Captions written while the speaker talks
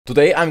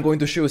Today I'm going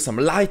to show you some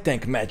light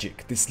tank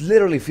magic. This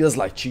literally feels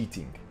like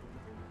cheating.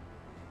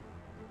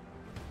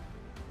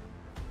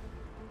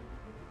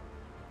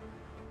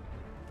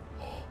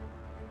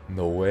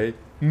 No way.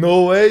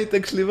 No way it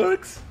actually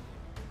works.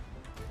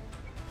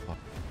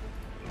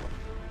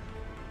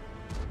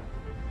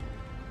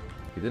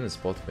 He didn't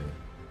spot me.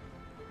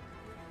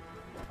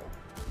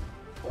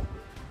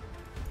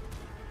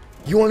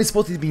 You only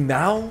spotted me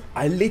now?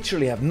 I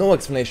literally have no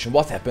explanation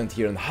what happened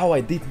here and how I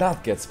did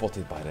not get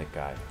spotted by that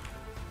guy.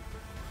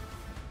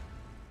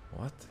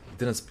 What? He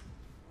didn't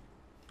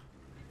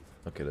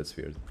Okay, that's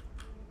weird.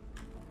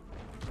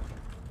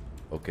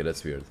 Okay,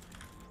 that's weird.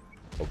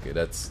 Okay,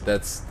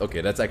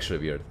 that's actually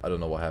weird. I don't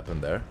know what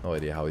happened there. No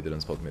idea how he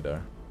didn't spot me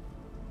there.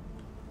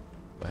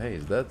 But hey,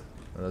 he's dead.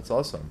 And that's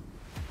awesome.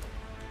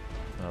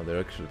 Oh, they're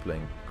actually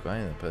playing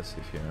kinda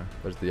passive here.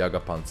 Where's the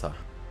Yaga Panza?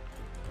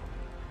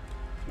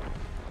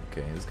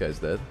 Okay, this guy's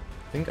dead.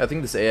 I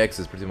think this AX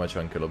is pretty much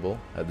unkillable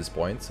at this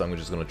point, so I'm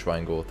just gonna try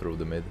and go through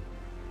the mid.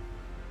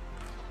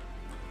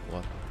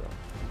 What the?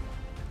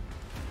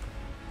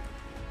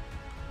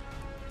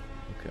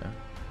 Okay.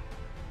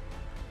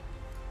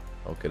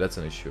 Okay, that's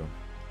an issue.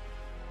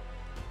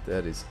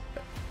 That is...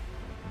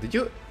 Did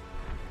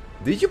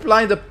you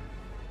blind the...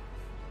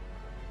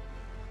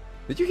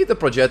 Did you hit the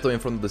Progetto in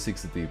front of the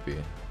 60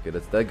 TP? Okay,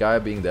 that guy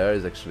being there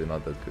is actually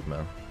not that good,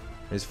 man.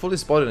 He's fully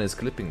spotted and he's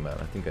clipping, man.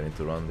 I think I need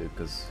to run it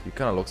because he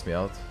kind of locks me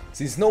out.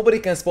 Since nobody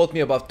can spot me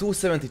above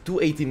 270,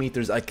 280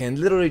 meters, I can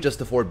literally just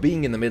afford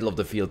being in the middle of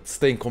the field,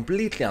 staying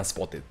completely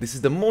unspotted. This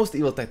is the most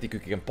evil tactic you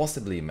can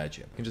possibly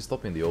imagine. You can just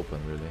stop me in the open,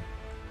 really.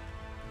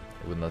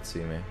 He would not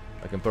see me.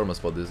 I can perma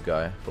spot this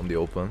guy from the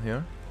open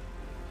here.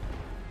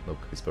 Look,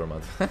 he's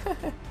permad.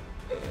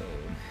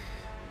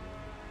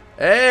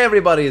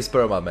 Everybody is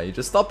permad, man. You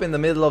just stop in the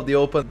middle of the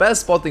open.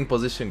 Best spotting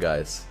position,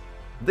 guys.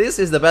 This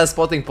is the best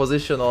spotting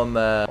position on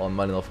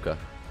Malinovka.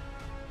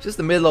 Just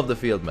the middle of the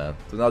field, man.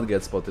 Do not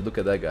get spotted. Look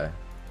at that guy.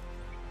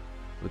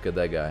 Look at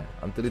that guy.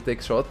 Until he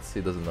takes shots, he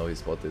doesn't know he's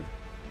spotted.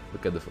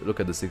 Look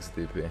at the 60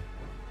 TP.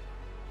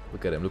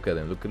 Look at him. Look at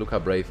him. Look how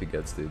brave he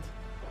gets, dude.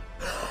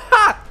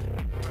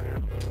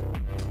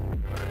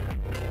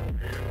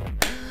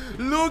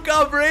 Look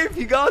how brave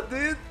he got,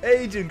 dude.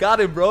 Agent got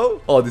him,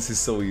 bro. Oh, this is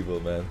so evil,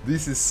 man.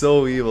 This is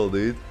so evil,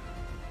 dude.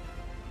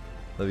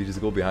 Now we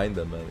just go behind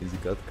them, man. Easy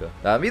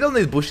katka. We don't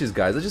need bushes,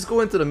 guys. I just go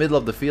into the middle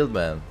of the field,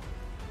 man.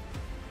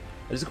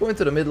 I just go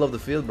into the middle of the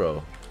field,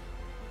 bro.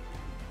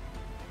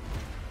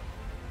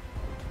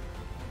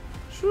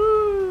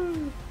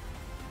 Shoo.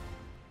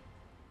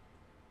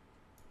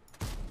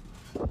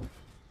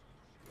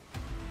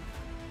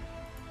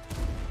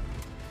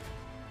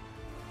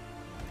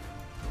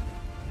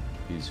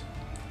 Please.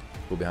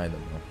 Go behind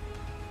them, man.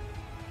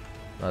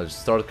 Now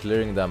just start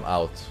clearing them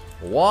out.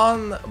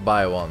 One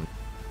by one.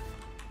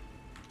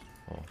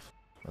 Oh,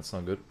 that's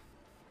not good.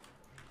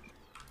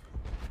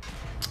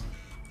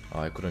 Oh,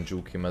 I couldn't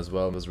juke him as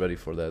well. I was ready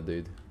for that,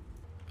 dude.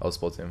 I'll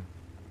spot him.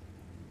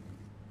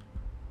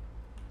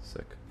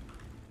 Sick.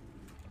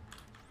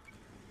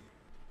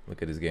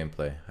 Look at his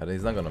gameplay.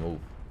 He's not gonna move.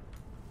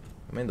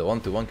 I mean, the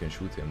 1-to-1 can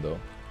shoot him, though.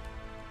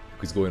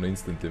 He's going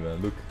instantly,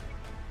 man. Look.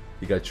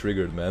 He got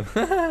triggered, man.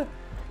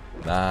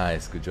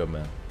 Nice. Good job,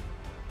 man.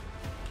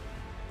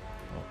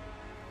 Oh.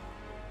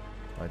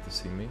 Tried to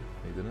see me.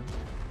 He didn't.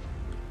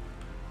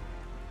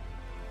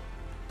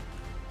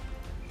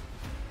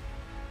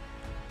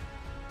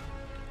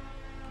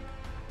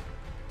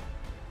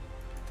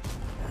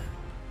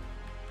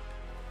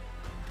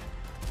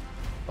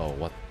 Oh,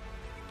 what?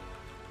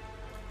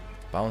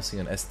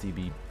 Bouncing an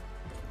STB.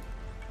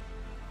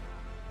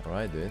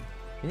 Alright, dude.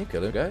 Can you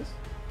kill him, guys?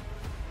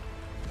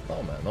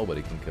 No, man.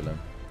 Nobody can kill him.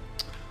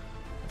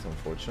 That's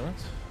unfortunate.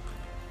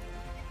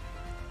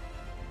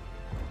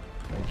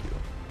 Thank you.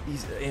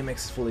 He's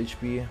AMX full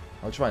HP.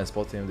 I'll try and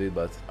spot him, dude,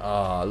 but...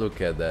 Ah, look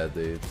at that,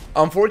 dude.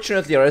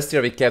 Unfortunately, our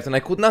STR we kept and I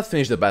could not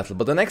finish the battle,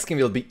 but the next game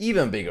will be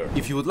even bigger.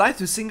 If you would like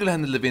to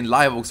single-handedly win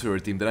live oaks for your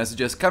team, then I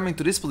suggest coming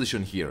to this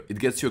position here. It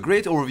gets you a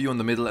great overview in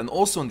the middle and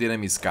also on the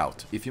enemy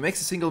scout. If he makes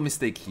a single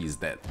mistake, he is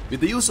dead. With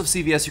the use of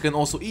CVS, you can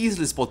also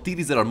easily spot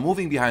TDs that are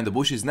moving behind the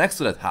bushes next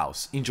to that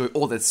house. Enjoy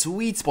all that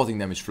sweet spotting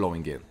damage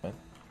flowing in.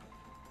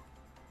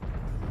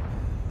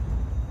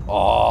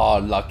 Oh,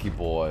 lucky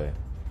boy.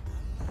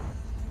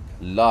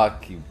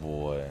 Lucky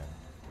boy.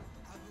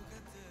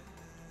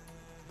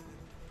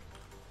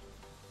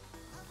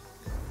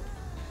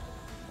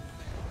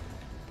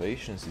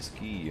 Patience is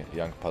key,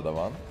 young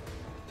Padawan.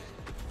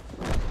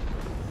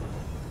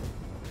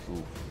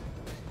 Oof.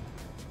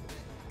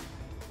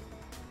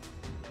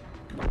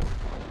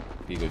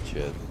 Good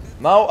shit.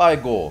 Now I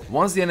go.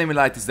 Once the enemy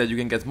light is dead, you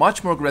can get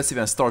much more aggressive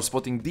and start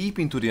spotting deep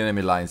into the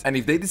enemy lines. And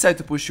if they decide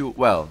to push you,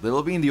 well, they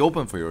will be in the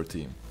open for your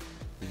team.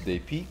 If they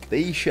peek,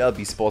 they shall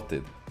be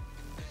spotted.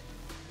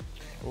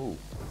 Oh.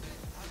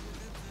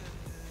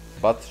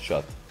 Butt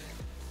shot.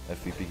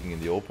 FP peeking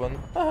in the open.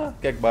 Haha,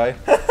 gag bye.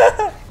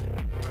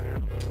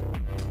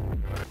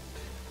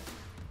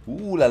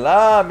 Ooh la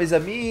la, mes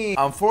amis!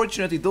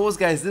 Unfortunately, those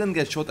guys didn't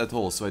get shot at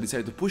all, so I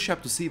decided to push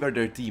up to see where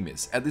their team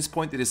is. At this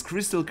point, it is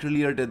crystal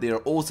clear that they are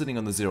all sitting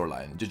on the 0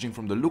 line, judging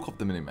from the look of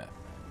the minimap.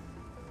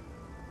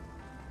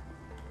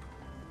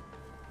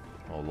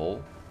 Oh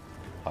lol.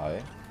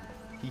 Hi.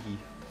 Hehe.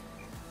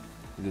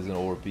 He doesn't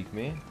overpeak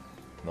me?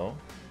 No?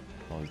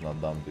 No, he's not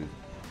dumb, dude.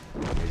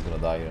 He's gonna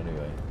die here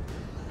anyway.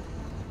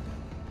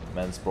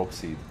 Man's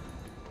proxied.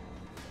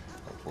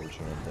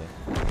 Unfortunately.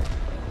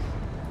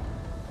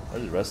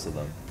 Where's the rest of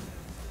them?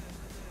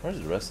 Where's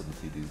the rest of the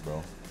TDs,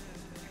 bro?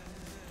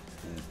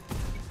 Ooh.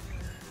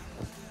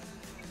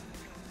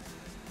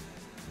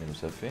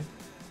 Minus Effie.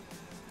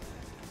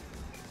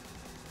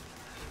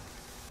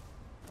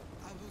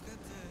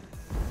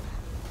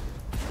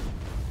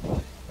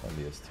 And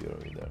the ST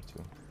already there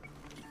too.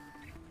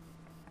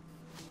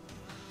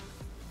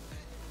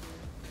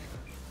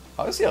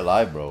 How is he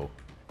alive, bro?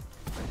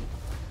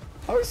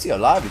 How is he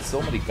alive with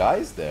so many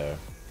guys there?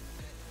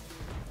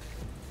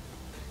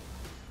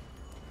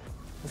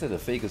 That's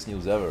like the fakest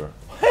news ever.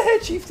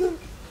 Chieftain!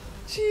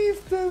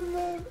 Chieftain,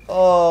 man!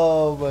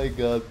 Oh my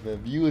god, man.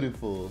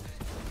 Beautiful.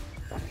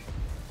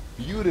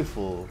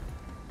 Beautiful.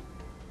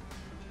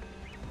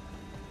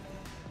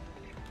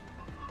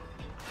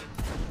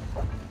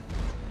 Oh,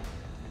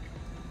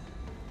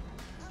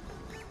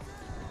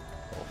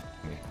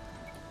 me.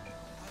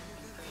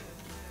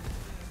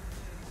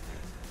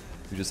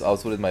 You just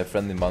outwitted my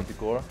friend in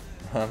Manticore?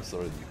 I'm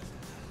sorry, dude.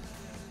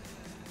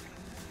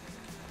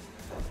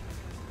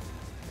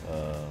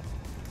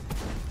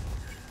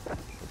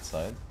 That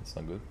side? That's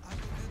not good.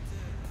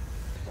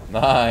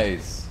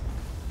 Nice!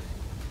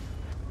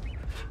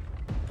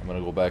 I'm gonna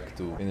go back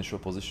to initial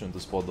position to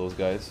spot those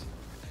guys.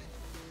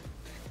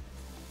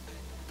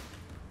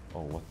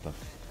 Oh, what the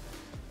f...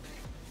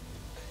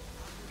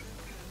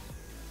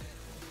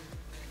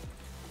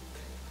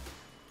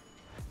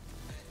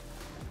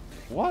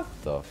 What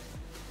the f...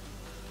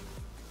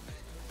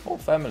 Whole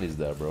family's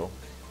there, bro.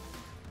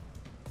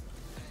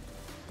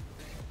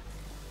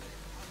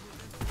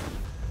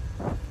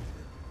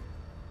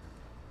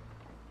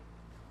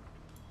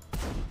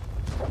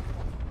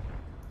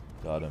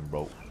 Got him,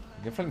 bro.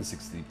 You can find the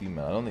 60p,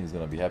 man. I don't think he's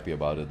gonna be happy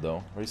about it,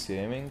 though. Where is he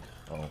aiming?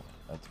 Oh,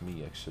 at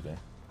me, actually.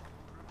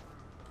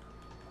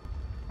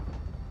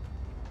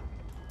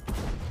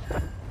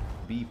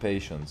 Be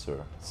patient,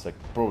 sir. It's like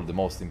probably the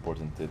most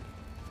important tip.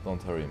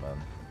 Don't hurry,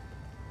 man.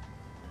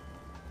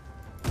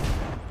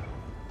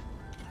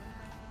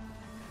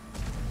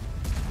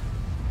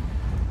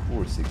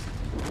 Poor 60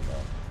 TP,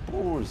 man.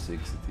 Poor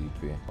 60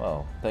 TP.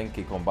 Wow,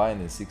 10k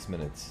combined in 6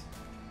 minutes.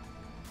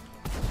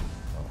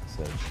 Oh,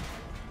 Sedge.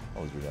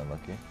 That was really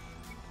unlucky.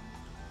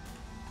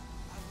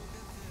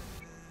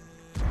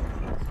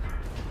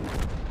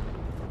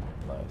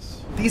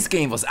 Nice. This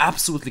game was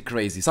absolutely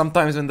crazy.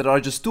 Sometimes when there are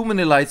just too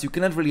many lights, you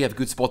cannot really have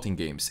good spotting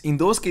games. In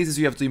those cases,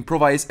 you have to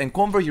improvise and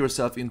convert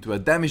yourself into a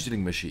damage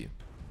dealing machine.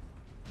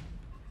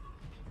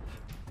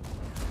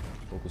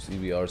 Focus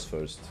EVRs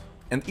first.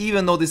 And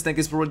even though this tank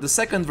is probably the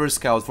second worst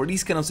scout for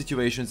these kind of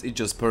situations, it's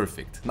just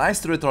perfect. Nice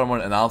turret armor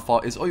and alpha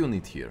is all you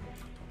need here.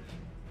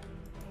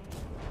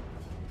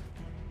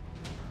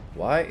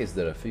 Why is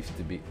there a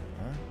 50B?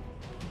 Huh?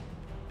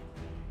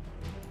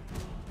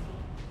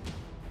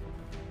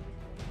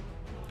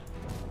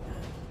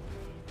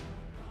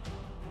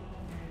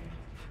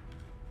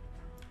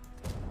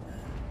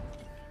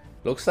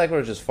 Looks like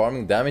we're just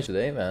farming damage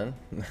today, man.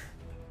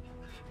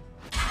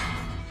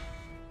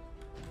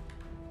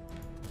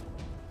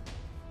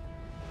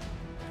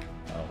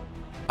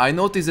 I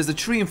noticed there's a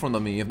tree in front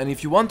of me, and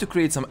if you want to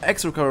create some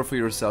extra cover for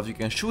yourself, you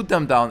can shoot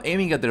them down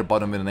aiming at their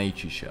bottom with an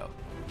HE shell.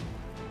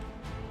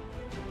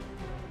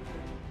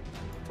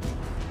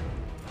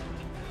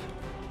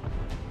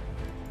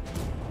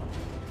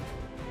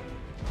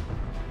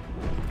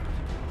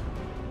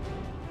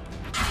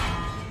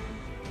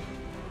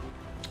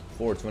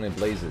 Forts when it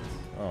blaze it.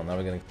 Oh, now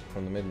we're getting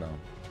from the mid now.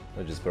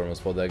 Let's just perma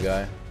spot that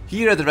guy.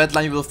 Here at the red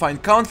line you will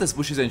find countless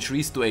bushes and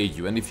trees to aid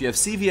you, and if you have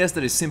CVS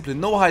there is simply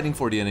no hiding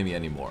for the enemy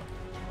anymore.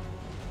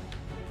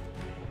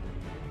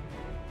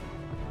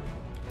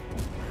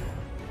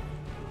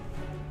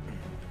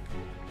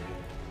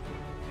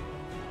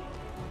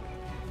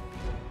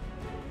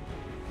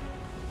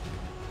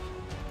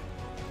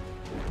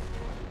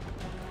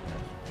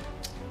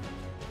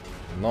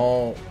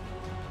 No,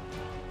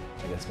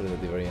 I guess put it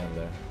at the very end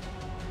there.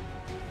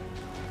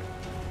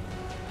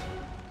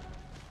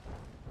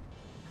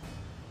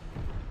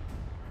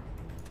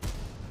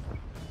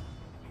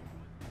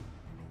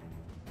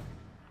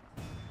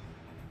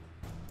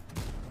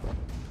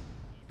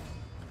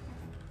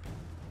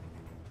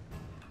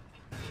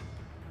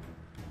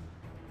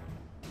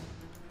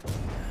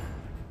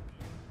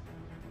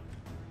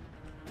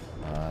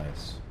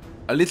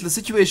 A little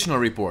situational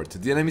report.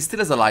 The enemy still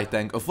has a light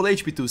tank, a full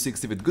HP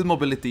 260 with good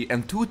mobility,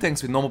 and 2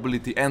 tanks with no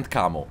mobility and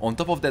camo. On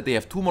top of that they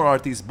have 2 more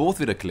RTs, both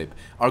with a clip.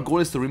 Our goal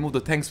is to remove the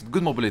tanks with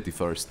good mobility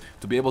first,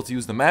 to be able to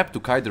use the map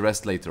to kite the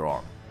rest later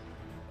on.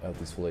 At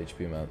this full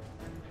HP, man.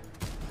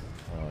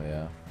 Oh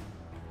yeah.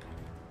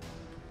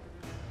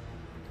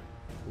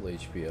 Full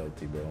HP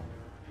LT, bro.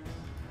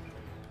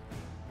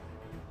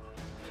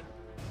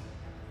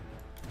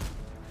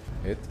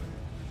 Hit.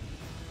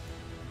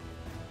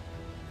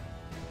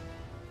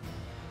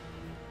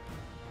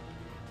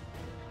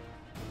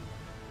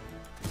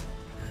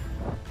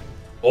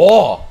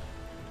 Oh!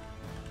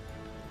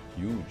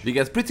 Huge. We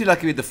get pretty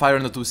lucky with the fire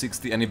on the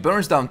 260 and it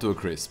burns down to a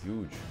crisp.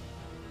 Huge.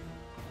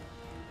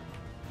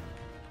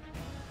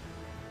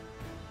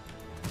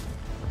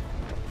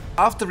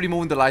 After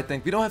removing the light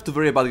tank, we don't have to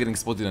worry about getting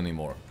spotted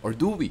anymore. Or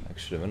do we?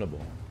 Actually winnable.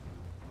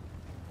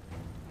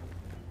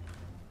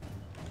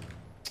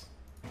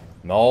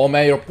 No,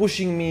 man, you're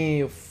pushing me.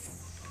 You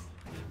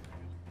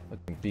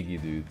fucking piggy,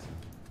 dude.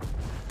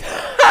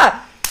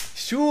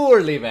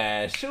 Surely,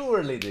 man.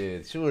 Surely,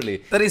 dude.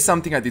 Surely. That is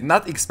something I did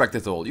not expect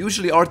at all.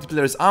 Usually RT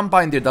players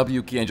unbind their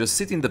W key and just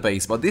sit in the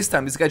base, but this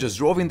time this guy just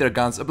drove in their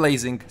guns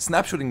ablazing,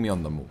 snapshotting me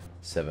on the move.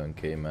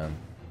 7k, man.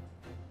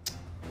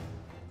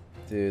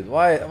 Dude,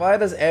 why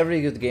does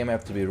every good game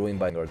have to be ruined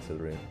by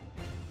artillery?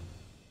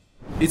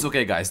 It's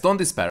okay guys, don't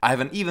despair. I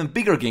have an even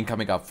bigger game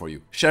coming up for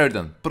you.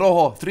 Sheridan,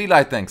 Proho, 3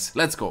 light tanks,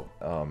 let's go.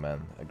 Oh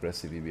man,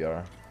 aggressive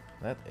EBR.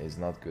 That is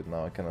not good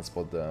now, I cannot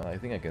spot the... I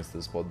think I can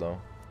still spot though.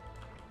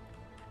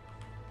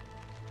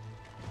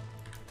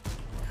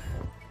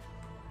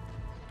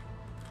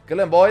 Kill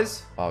him,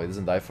 boys! Oh, he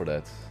doesn't die for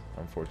that.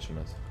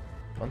 Unfortunate.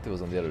 Monty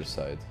was on the other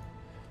side.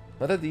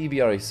 Now that the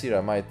EBR is here,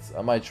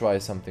 I might try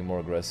something more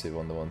aggressive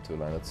on the 1-2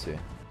 line. Let's see.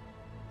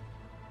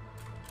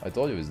 I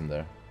told you he's in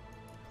there.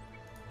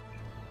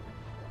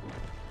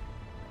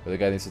 But the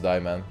guy needs to die,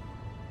 man.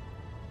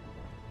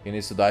 He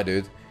needs to die,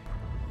 dude.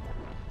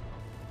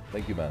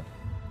 Thank you, man.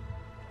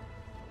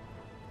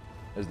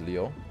 There's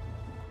Leo.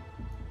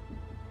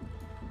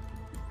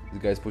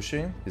 This guy's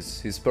pushing.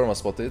 He's perma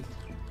spotted.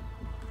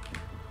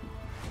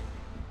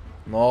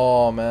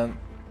 No, man.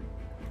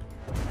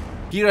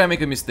 Here I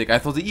make a mistake. I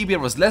thought the EBR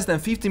was less than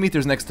 50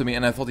 meters next to me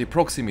and I thought he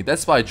proxied me.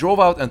 That's why I drove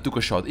out and took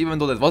a shot, even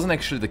though that wasn't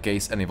actually the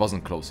case and he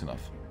wasn't close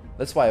enough.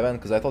 That's why I went,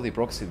 because I thought he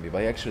proxied me,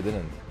 but he actually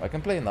didn't. I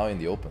can play now in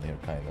the open here,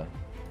 kinda.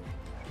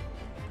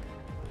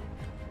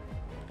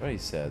 Very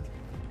sad.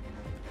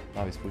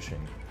 Now he's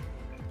pushing.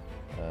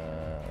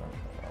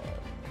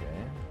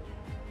 Okay.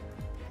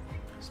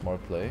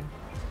 Smart play.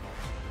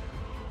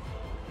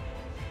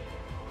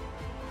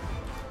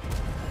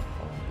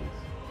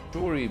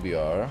 Sure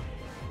EBR.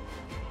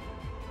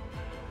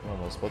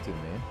 Almost spotted me.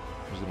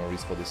 I'm just gonna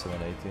respot this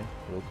 780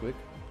 real quick.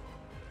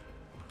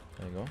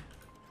 There you go.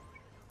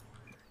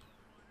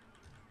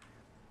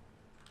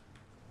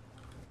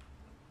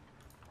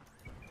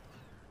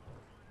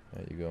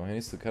 There you go.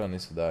 He kinda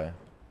needs to die.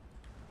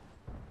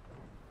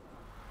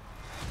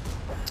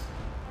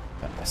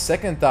 A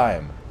second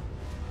time.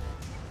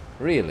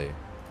 Really?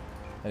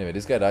 Anyway,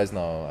 this guy dies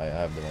now. I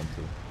have the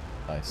 1-2.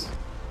 Nice.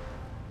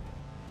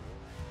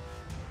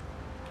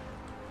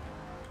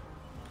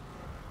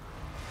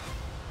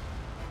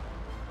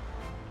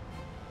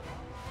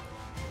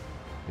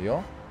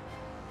 Leo?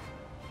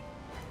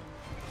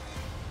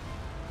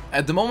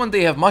 At the moment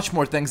they have much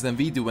more tanks than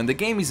we do and the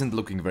game isn't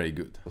looking very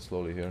good. Go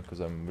slowly here, because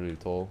I'm really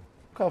tall.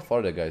 Look how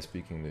far that guy is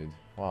peeking, dude.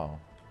 Wow.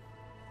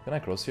 Can I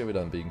cross here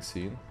without being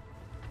seen?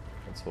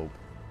 Let's hope.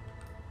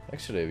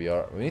 Actually,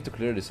 we need to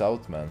clear this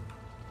out, man.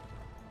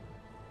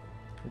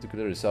 We need to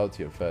clear this out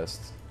here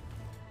fast.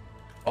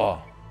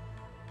 Oh.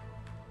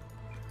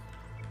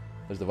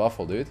 There's the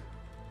waffle, dude.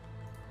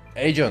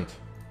 Agent!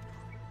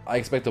 I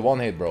expect a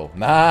 1-hit, bro.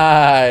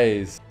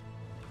 Nice!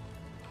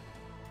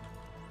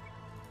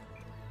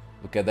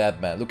 Look at that,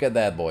 man. Look at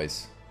that,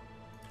 boys.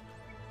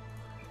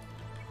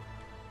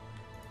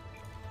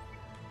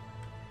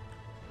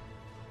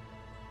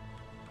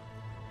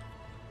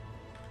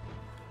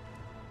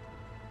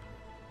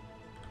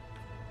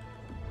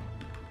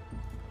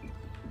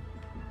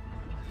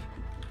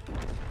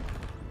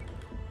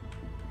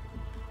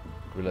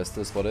 Realize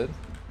still spotted.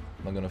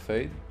 Not gonna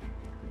fade.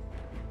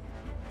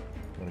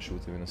 I'm gonna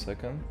shoot him in a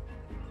second.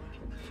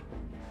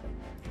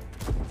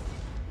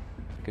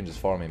 I can just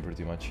farm him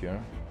pretty much here.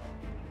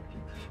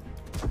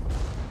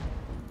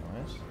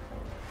 Nice.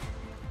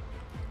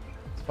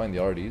 Let's find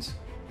the RDs.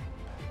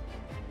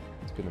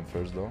 Let's kill him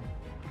first though.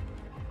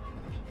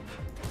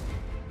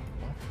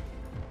 What?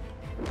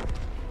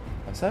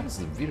 I'm having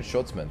some weird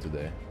shots, man,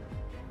 today.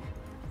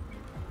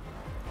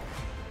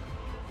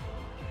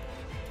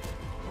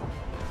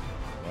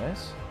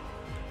 Nice.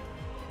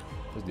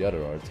 Where's the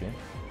other RT?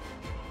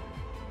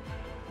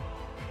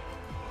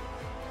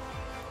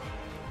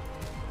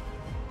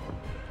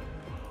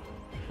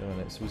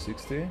 It's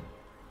 260.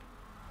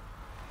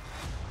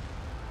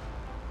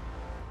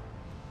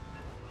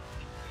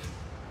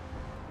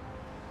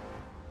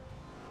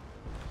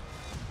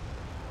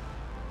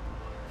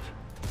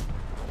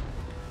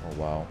 Oh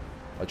wow.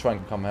 I'll try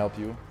and come help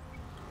you.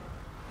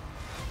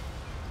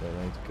 So I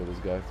need to kill this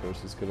guy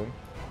first, let's kill him.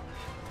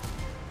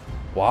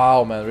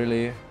 Wow, man,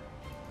 really?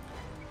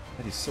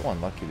 That is so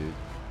unlucky, dude.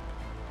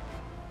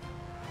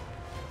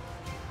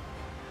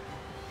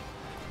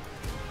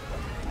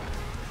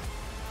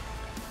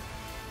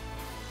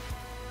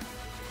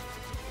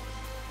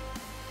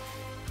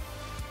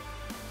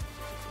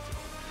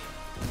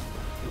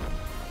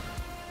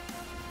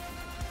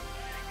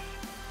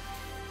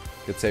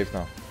 Get safe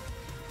now.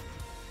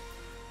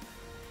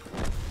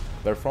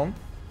 Where from?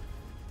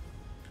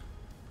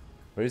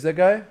 Where is that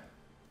guy?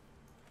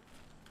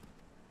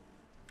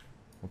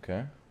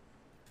 Okay.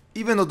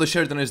 Even though the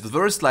Sheridan is the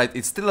worst light,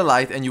 it's still a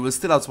light and you will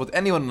still outspot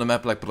anyone on the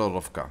map like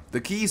Prodorovka. The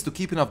key is to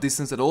keep enough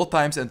distance at all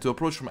times and to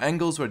approach from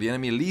angles where the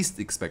enemy least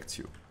expects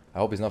you. I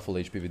hope he's not full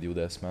HP with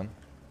UDES, man.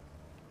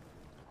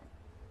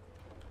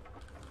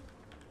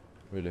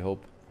 Really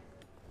hope.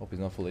 Hope he's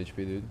not full HP,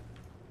 dude.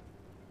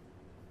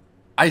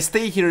 I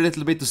stay here a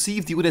little bit to see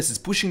if the UDES is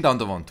pushing down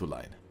the 1-2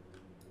 line.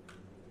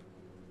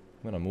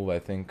 I'm gonna move, I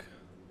think.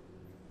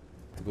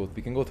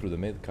 We can go through the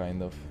mid,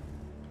 kind of.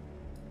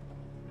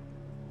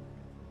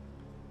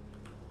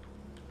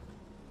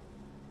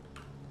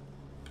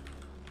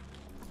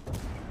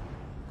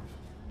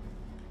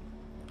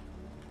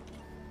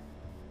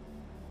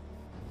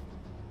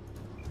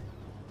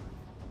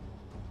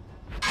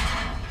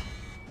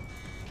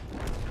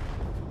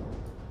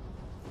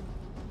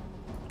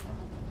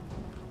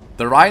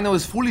 The Rhino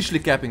is foolishly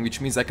capping,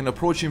 which means I can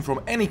approach him from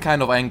any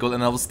kind of angle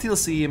and I will still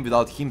see him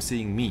without him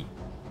seeing me.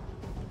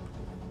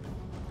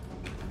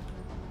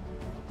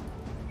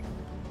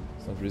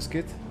 Let's not risk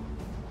it.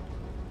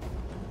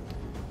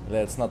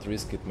 Let's not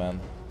risk it, man.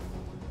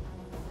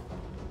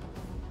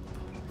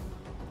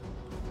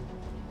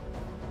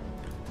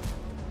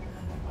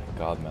 Oh my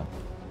god, man.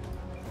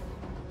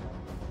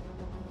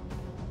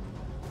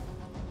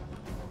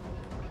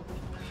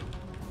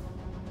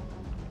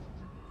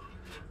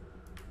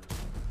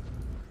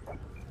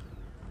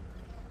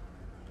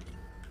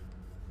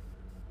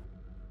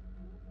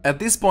 At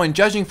this point,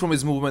 judging from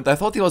his movement, I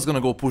thought he was gonna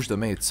go push the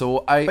mate,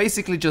 so I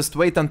basically just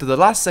wait until the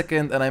last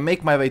second and I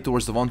make my way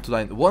towards the 1-2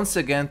 line once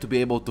again to be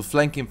able to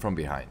flank him from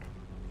behind.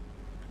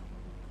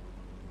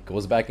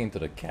 Goes back into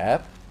the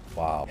cap?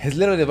 Wow. It's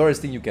literally the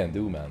worst thing you can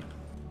do, man.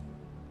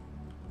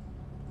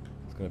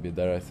 It's gonna be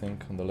there, I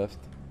think, on the left.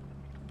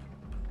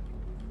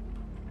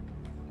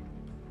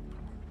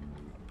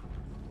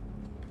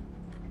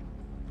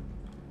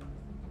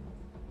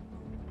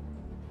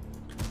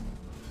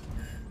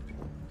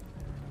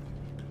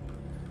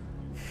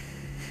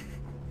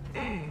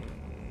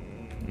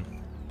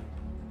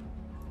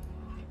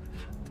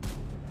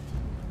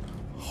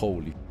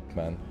 Holy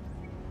man.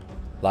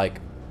 Like,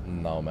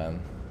 no,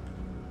 man.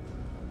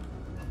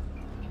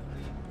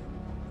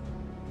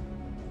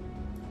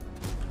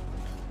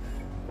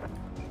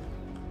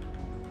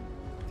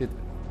 Did...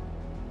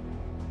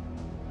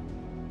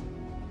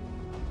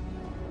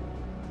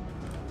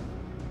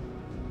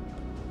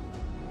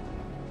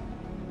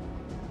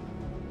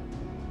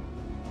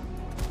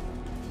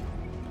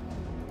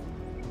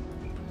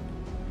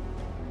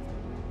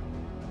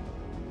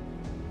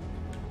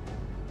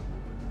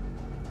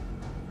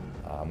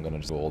 I'm gonna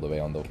just go all the way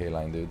on the K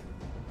line, dude.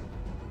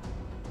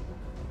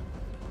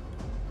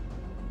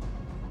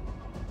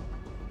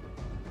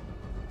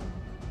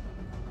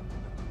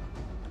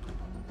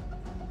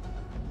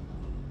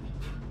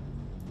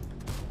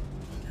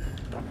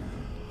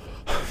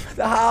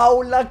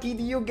 How lucky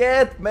do you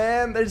get,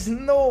 man? There's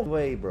no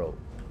way, bro.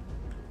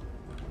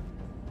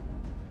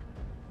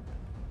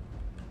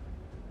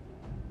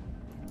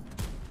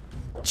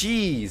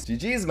 Jeez,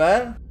 GG's,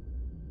 man.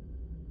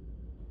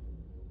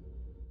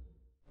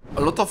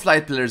 A lot of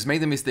flight players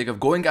made the mistake of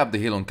going up the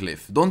hill on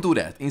cliff. Don't do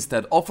that.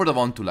 Instead, opt for the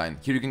 1-2 line.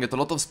 Here you can get a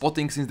lot of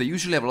spotting since they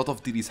usually have a lot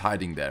of TDs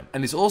hiding there.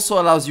 And this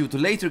also allows you to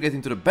later get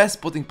into the best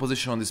spotting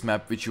position on this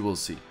map, which you will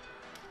see.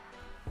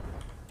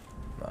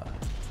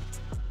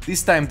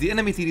 This time the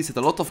enemy TDs had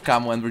a lot of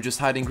camo and were just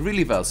hiding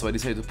really well, so I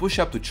decided to push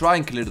up to try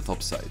and clear the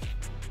top side.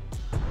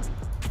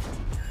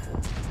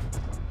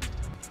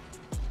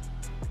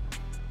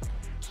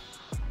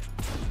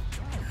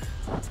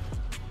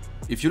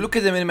 If you look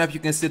at the minimap, you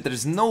can see that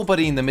there's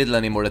nobody in the middle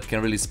anymore that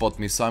can really spot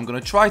me, so I'm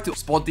gonna try to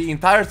spot the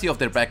entirety of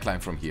their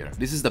backline from here.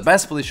 This is the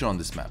best position on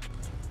this map.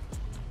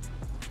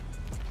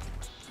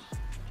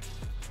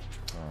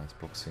 Oh, it's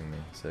proxying me,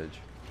 Sedge.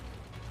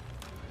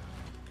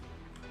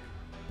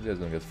 This guy's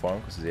gonna get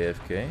farmed because he's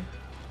AFK.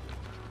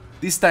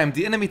 This time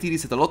the enemy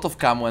TDs had a lot of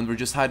camo and were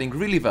just hiding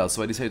really well,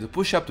 so I decided to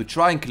push up to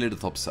try and clear the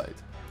top side.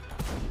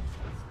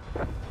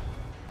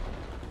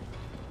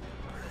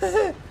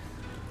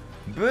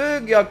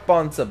 Bög,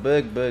 Jagdpanzer,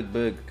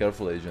 bög.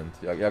 Careful, agent.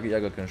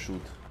 Jaga can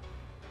shoot.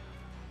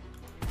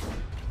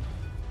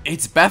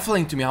 It's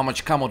baffling to me how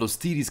much camo those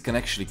TDs can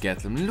actually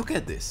get. I mean, look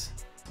at this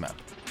map.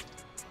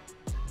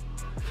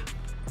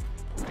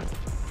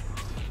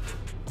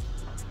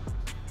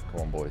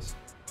 Come on, boys.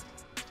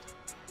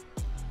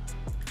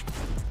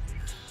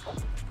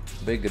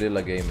 Big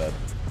guerrilla game map.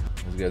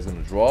 This guy's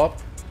gonna drop.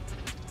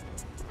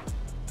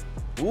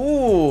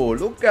 Ooh,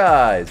 look,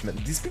 guys. Man,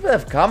 these people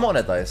have camo on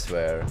it, I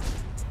swear.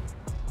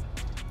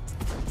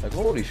 Like,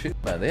 holy shit,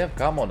 man. They have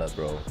camo on it,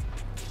 bro.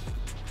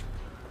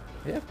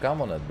 They have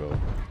camo on it, bro.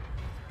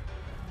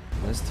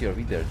 There's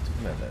TRV there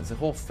too, man. There's a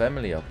whole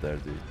family up there,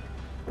 dude.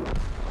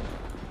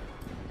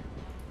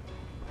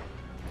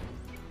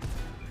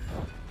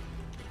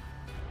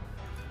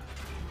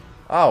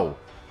 Ow.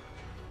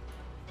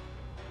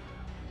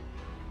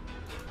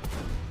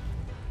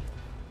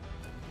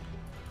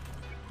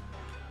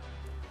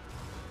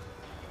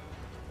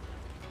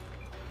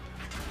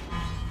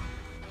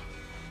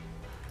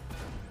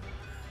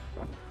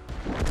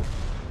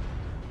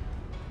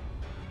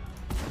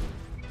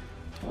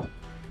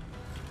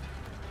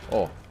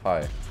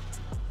 Hi.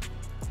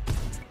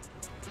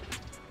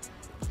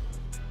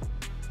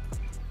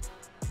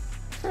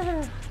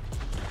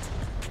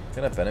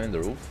 Can I pen him in the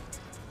roof?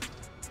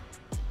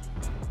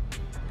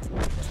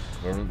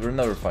 We'll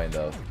never find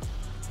out.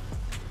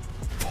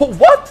 Oh,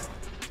 what?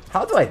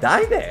 How do I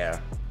die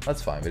there?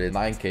 That's fine, we did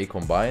 9k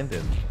combined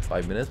in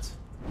 5 minutes.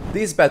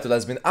 This battle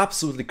has been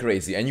absolutely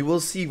crazy, and you will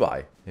see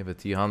why. We have a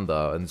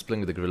T-Honda, and it's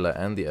playing with the Gorilla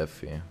and the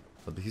FE.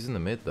 But he's in the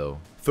mid though.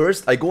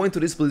 First, I go into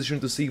this position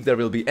to see if there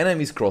will be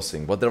enemies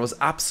crossing, but there was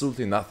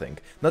absolutely nothing.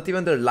 Not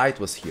even their light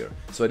was here.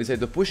 So I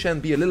decided to push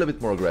and be a little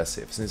bit more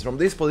aggressive, since from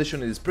this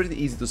position it is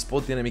pretty easy to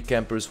spot the enemy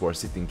campers who are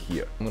sitting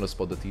here. I'm gonna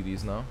spot the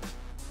TDs now.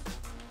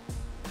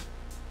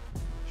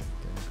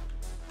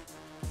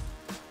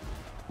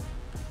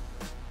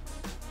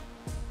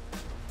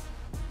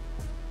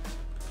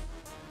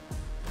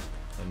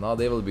 And now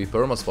they will be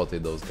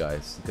perma-spotted, those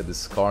guys. Look at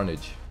this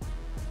carnage.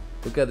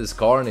 Look at this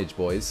carnage,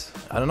 boys.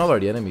 I don't know where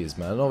the enemy is,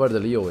 man. I don't know where the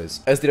Leo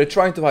is. As they're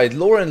trying to hide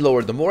lower and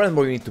lower, the more and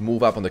more you need to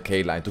move up on the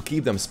K line to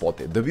keep them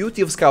spotted. The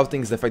beauty of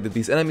scouting is the fact that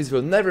these enemies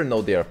will never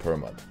know they are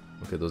permad.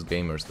 Look at those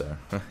gamers there.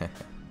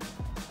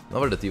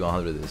 Know where the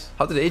T100 is.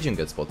 How did the agent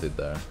get spotted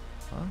there?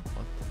 Huh?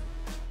 What?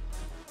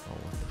 Oh,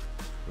 what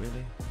the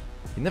really?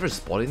 He never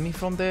spotted me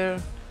from there?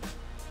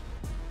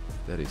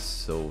 That is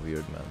so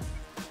weird, man.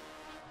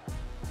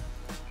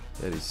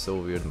 That is so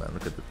weird, man.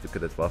 Look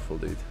at that waffle,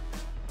 dude.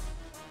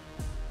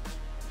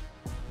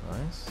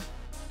 Nice.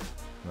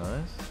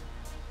 Nice.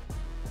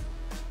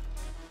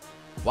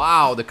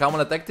 Wow, the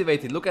Camonet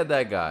activated. Look at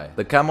that guy.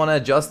 The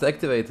Camonet just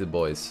activated,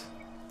 boys.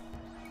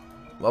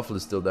 Waffle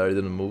is still there. He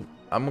didn't move.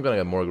 I'm gonna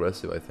get more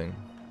aggressive, I think.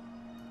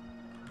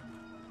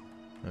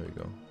 There we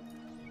go.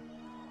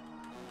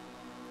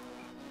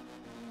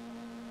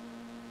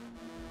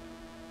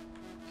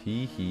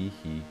 He.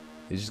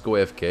 Did you just go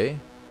AFK?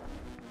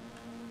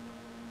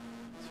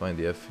 Let's find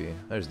the FE.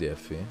 There's the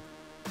FE.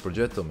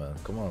 Progetto, man,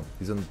 come on,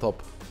 he's on the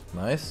top.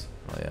 Nice.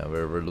 Oh yeah,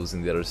 we're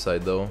losing the other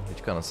side though,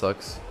 which kinda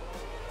sucks.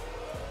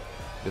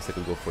 Guess I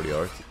could go for the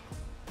art.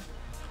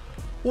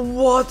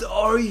 What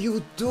are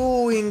you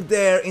doing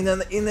there in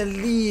a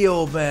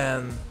Leo,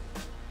 man?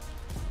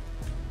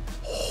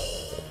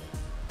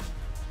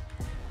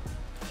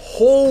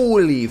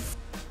 Holy f.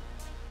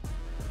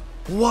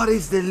 What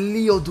is the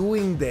Leo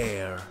doing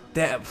there?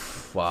 That,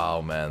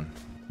 wow, man.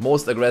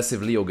 Most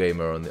aggressive Leo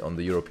gamer on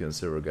the European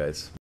server,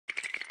 guys.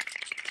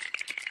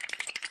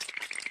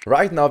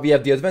 Right now we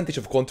have the advantage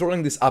of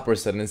controlling this upper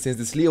side, and since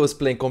this Leo is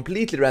playing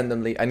completely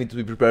randomly, I need to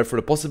be prepared for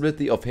the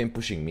possibility of him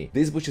pushing me.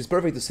 This bush is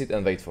perfect to sit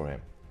and wait for him.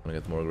 I'm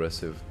gonna get more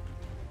aggressive.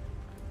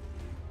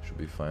 Should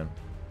be fine.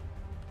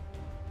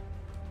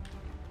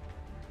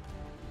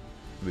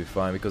 Should be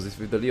fine, because if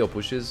the Leo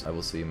pushes, I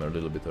will see him a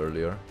little bit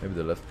earlier. Maybe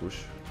the left push.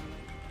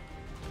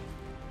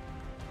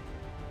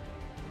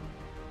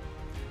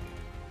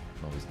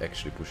 No, he's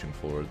actually pushing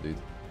forward, dude.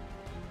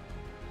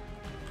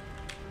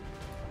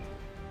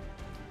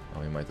 Oh,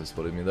 he might have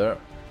spotted me there.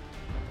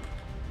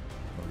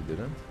 No, he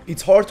didn't.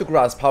 It's hard to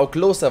grasp how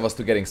close I was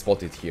to getting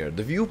spotted here.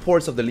 The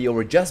viewports of the Leo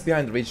were just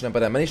behind the ridge line,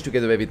 but I managed to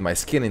get away with my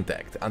skin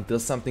intact, until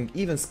something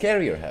even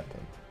scarier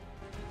happened.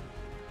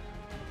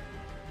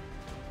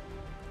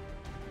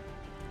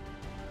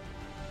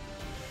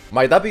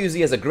 My WZ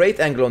has a great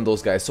angle on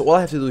those guys, so all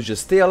I have to do is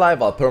just stay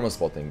alive while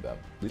perma-spotting them.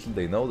 Little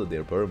they know that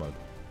they're permad.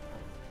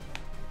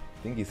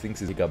 I think he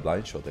thinks he got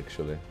blind shot,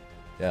 actually.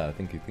 Yeah, I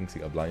think he thinks he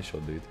got blind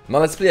shot, dude. Now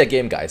let's play a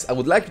game, guys. I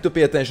would like you to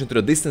pay attention to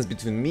the distance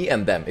between me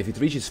and them. If it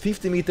reaches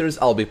 50 meters,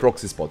 I'll be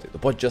proxy spotted.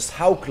 But just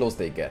how close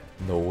they get.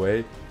 No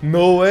way.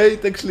 No way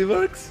it actually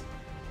works.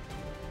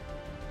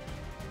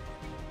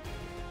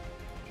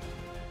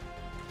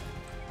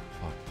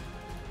 Fuck.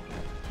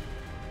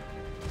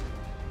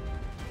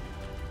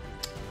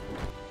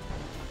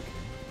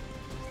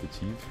 It's the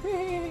chief.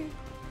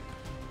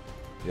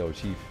 Yo,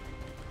 chief.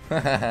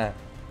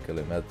 Kill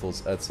him,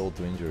 add soul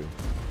to injury.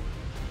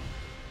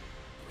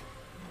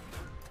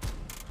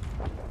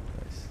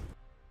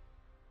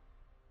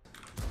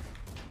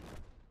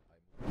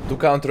 To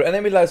counter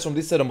enemy lights from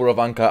this side of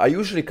Muravanka, I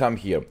usually come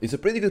here. It's a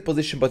pretty good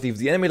position, but if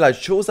the enemy light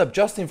shows up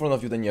just in front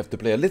of you, then you have to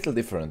play a little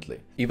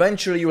differently.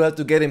 Eventually you'll have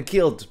to get him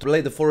killed to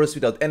play the forest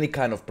without any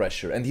kind of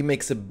pressure, and he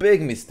makes a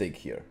big mistake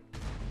here.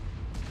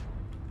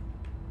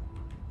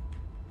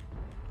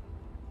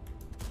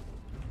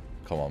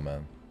 Come on,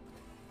 man.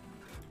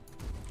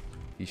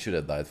 He should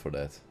have died for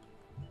that.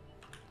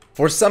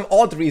 For some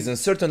odd reason,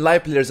 certain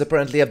live players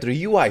apparently have their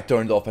UI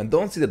turned off and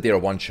don't see that they are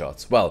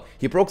one-shots. Well,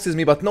 he proxies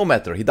me, but no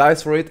matter, he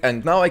dies for it,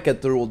 and now I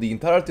get to rule the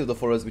entirety of the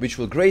forest, which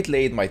will greatly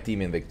aid my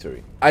team in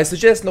victory. I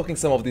suggest knocking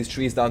some of these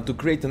trees down to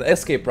create an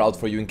escape route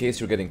for you in case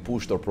you're getting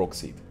pushed or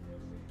proxied.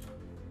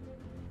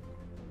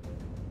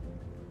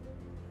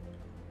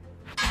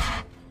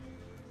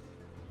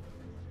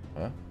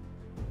 Huh?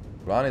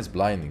 Ran is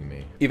blinding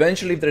me.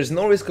 Eventually, if there is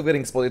no risk of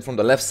getting spotted from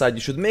the left side,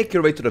 you should make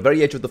your way to the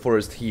very edge of the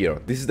forest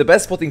here. This is the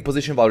best spotting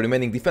position while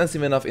remaining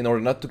defensive enough in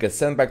order not to get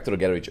sent back to the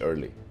garage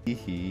early. Look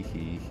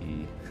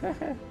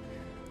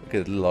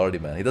at little Artie,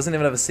 man. He doesn't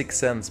even have a sixth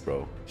sense,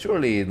 bro.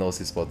 Surely he knows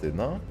he's spotted,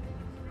 no?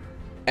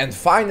 And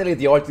finally,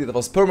 the RT that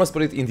was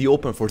perma-spotted in the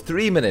open for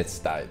 3 minutes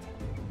died.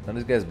 And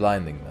this guy's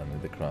blinding, man,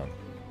 with the crown.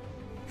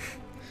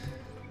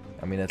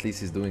 I mean, at least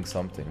he's doing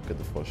something. Look at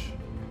the Fosh.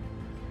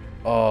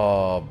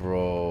 Oh,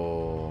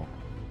 bro.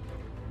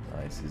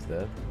 Nice, he's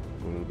dead.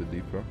 Go a little bit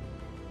deeper.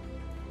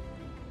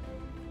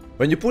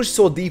 When you push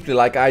so deeply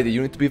like I did,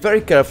 you need to be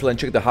very careful and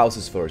check the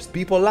houses first.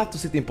 People love to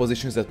sit in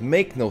positions that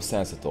make no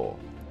sense at all.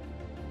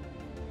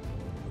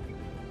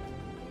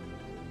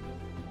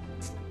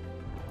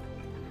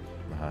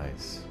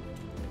 Nice.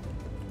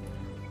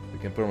 We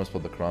can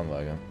perma-spot the crown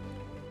wagon.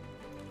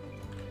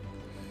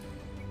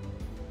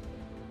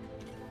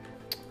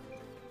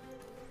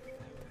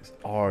 These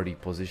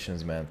RD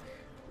positions, man.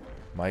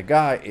 My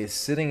guy is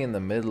sitting in the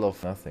middle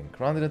of nothing.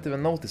 Crown didn't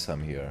even notice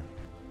I'm here.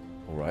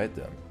 Alright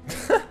then.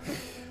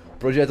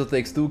 Progetto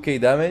takes 2k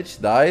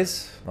damage,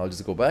 dies. I'll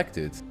just go back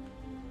to it.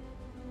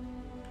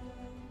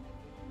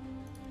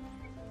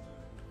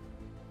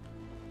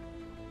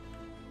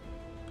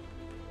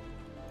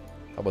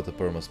 How about the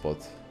perma spot?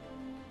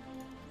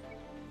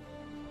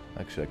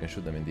 Actually, I can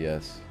shoot them in the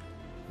ass.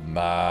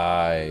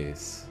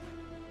 Nice.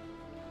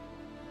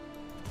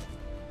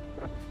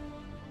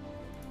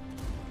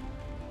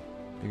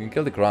 You can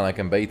kill the crown, I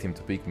can bait him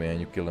to peek me and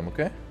you kill him,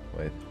 okay?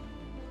 Wait.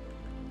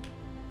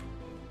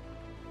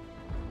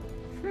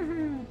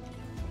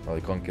 Well,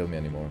 he can't kill me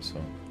anymore, so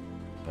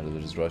I'll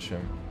just rush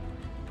him.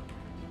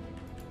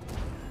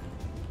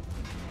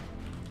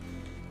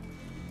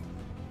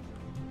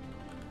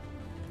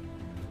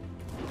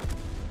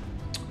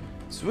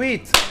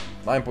 Sweet!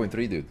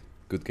 9.3, dude.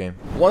 Good game.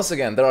 Once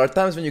again, there are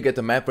times when you get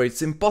a map where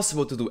it's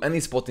impossible to do any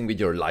spotting with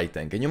your light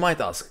tank, and you might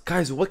ask,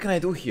 kajzoo, what can I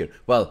do here?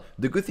 Well,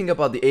 the good thing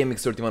about the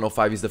AMX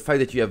 3105 is the fact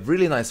that you have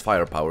really nice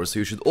firepower, so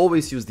you should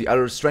always use the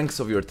other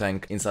strengths of your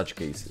tank in such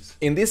cases.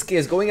 In this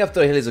case, going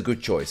after a hill is a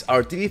good choice.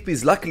 Our TVP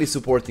is luckily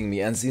supporting me,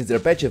 and since their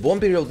patch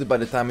won't be reloaded by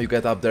the time you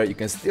get up there, you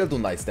can still do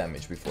nice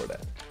damage before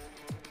that.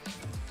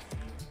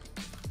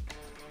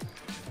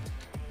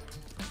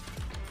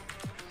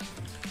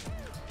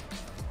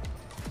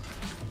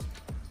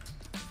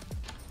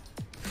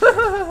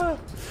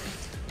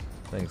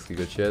 Thanks,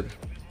 Giga Chad.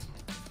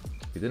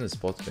 He didn't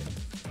spot me.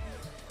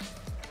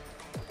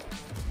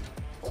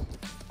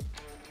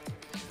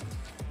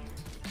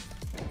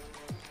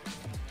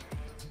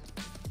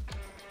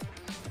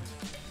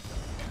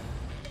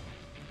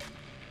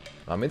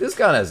 I mean, this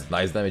gun has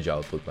nice damage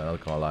output, man,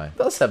 not gonna lie. It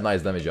does have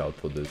nice damage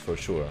output, dude, for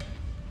sure.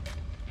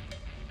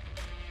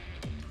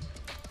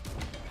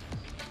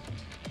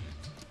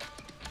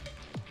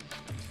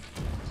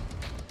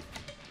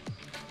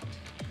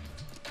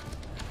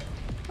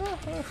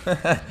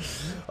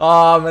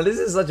 Oh man, this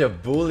is such a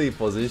bully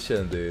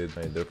position, dude.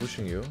 Wait, they're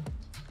pushing you.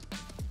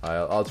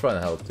 I'll try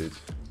and help, dude.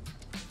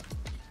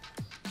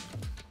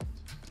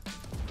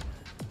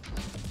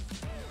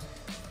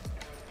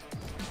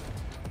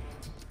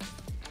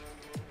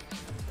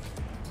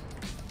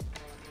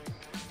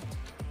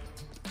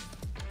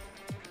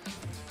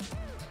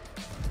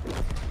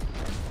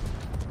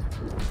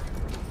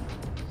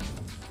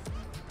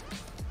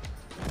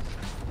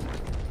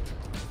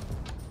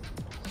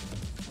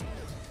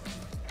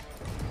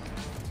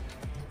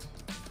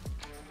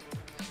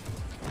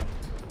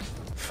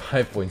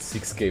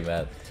 $5.6k,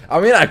 man. I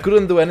mean, I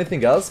couldn't do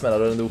anything else, man. I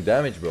don't do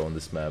damage, bro, on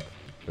this map.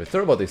 The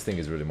third about this thing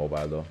is really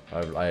mobile, though.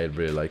 I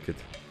really like it.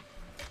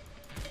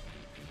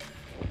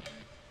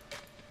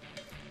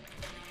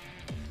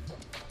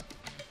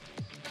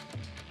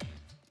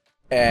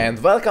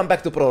 And welcome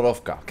back to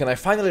Prorovka. Can I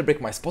finally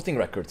break my spotting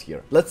record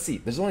here? Let's see.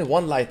 There's only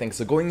one light tank,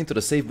 so going into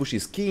the safe bush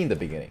is key in the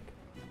beginning.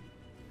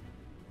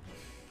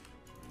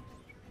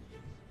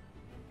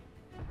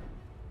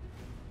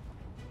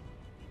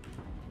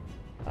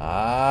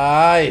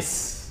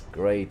 Nice!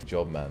 Great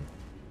job, man.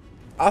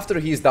 After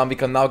he is done, we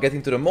can now get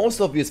into the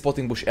most obvious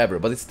spotting bush ever,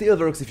 but it still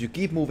works if you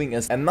keep moving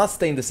and not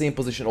stay in the same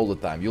position all the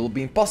time. You will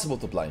be impossible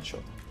to blind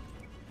shot.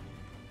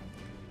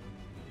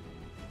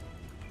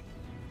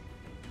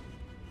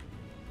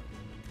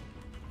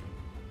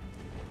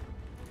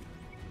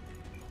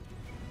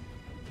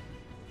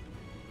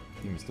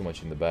 Team is too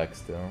much in the back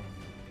still.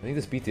 I think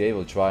this PTA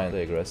will try and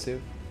play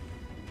aggressive.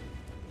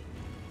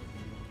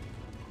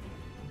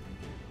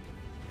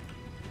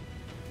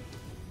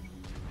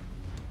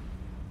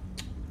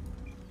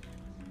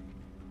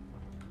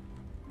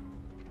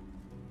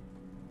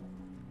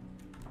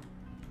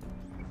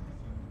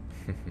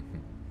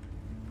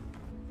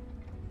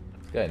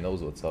 This guy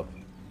knows what's up.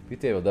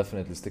 PTA will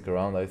definitely stick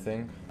around, I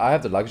think. I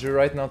have the luxury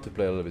right now to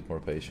play a little bit more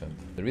patient.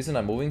 The reason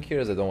I'm moving here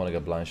is I don't want to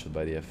get blind shot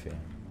by the FE. Okay,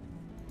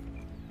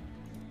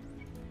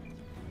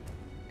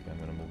 I'm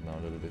gonna move now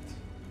a little bit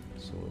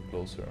so we're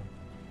closer.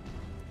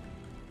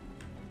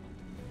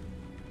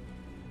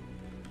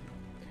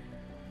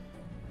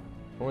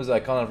 Problem is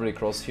I cannot really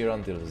cross here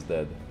until he's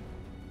dead.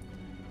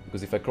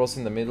 Because if I cross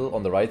in the middle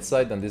on the right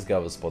side, then this guy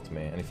will spot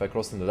me. And if I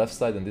cross on the left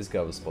side, then this guy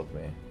will spot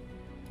me.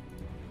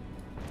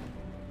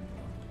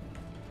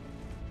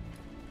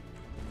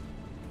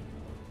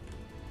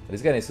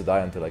 This guy needs to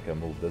die until I can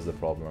move, that's the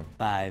problem.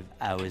 5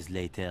 hours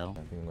later. I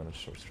think I'm gonna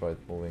try it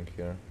moving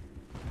here.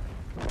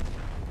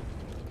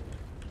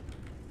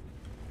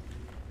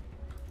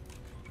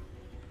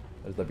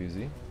 There's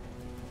WZ.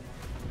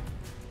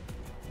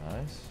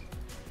 Nice.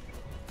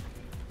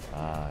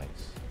 Nice.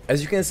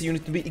 As you can see, you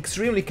need to be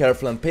extremely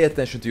careful and pay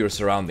attention to your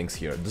surroundings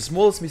here. The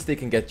smallest mistake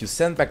can get you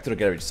sent back to the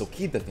garage, so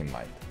keep that in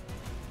mind.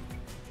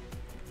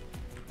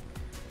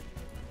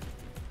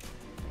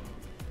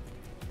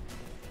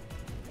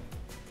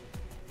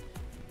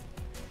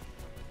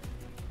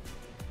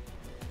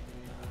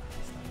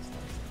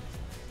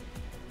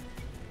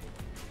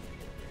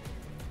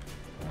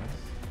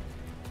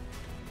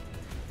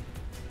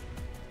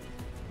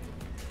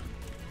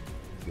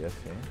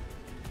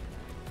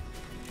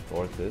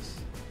 Tortoise.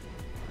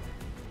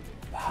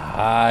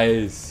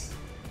 Nice.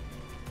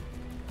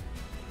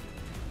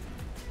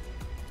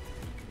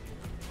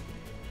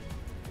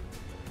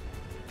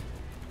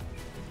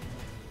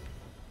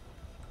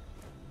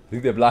 I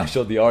think they blind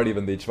shot the arty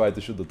when they tried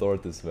to shoot the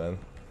tortoise, man.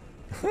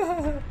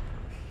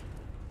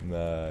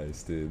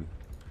 Nice, dude.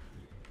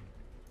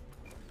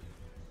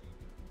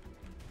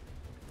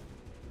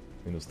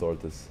 Minus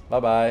tortoise. Bye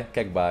bye.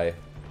 Kek bye.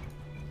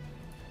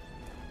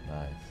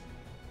 Nice.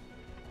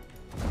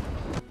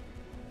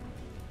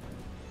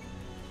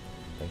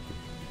 Thank you.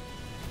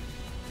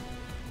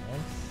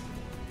 Nice.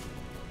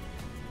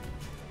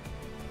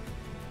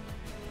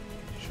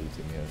 Shoots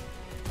him here.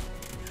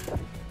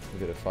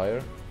 Look at the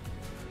fire.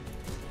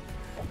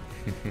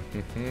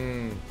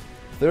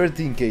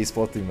 13k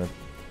spotting, man.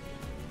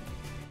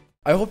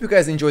 I hope you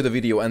guys enjoyed the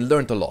video and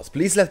learned a lot.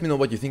 Please let me know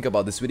what you think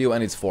about this video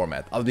and its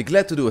format. I'll be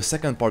glad to do a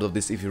second part of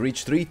this if you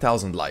reach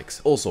 3000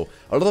 likes. Also,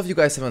 a lot of you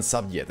guys haven't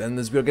subbed yet, and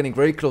as we are getting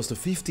very close to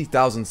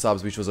 50,000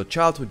 subs, which was a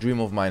childhood dream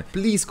of mine,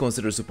 please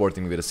consider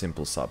supporting me with a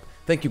simple sub.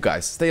 Thank you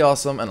guys, stay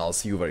awesome, and I'll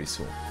see you very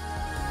soon.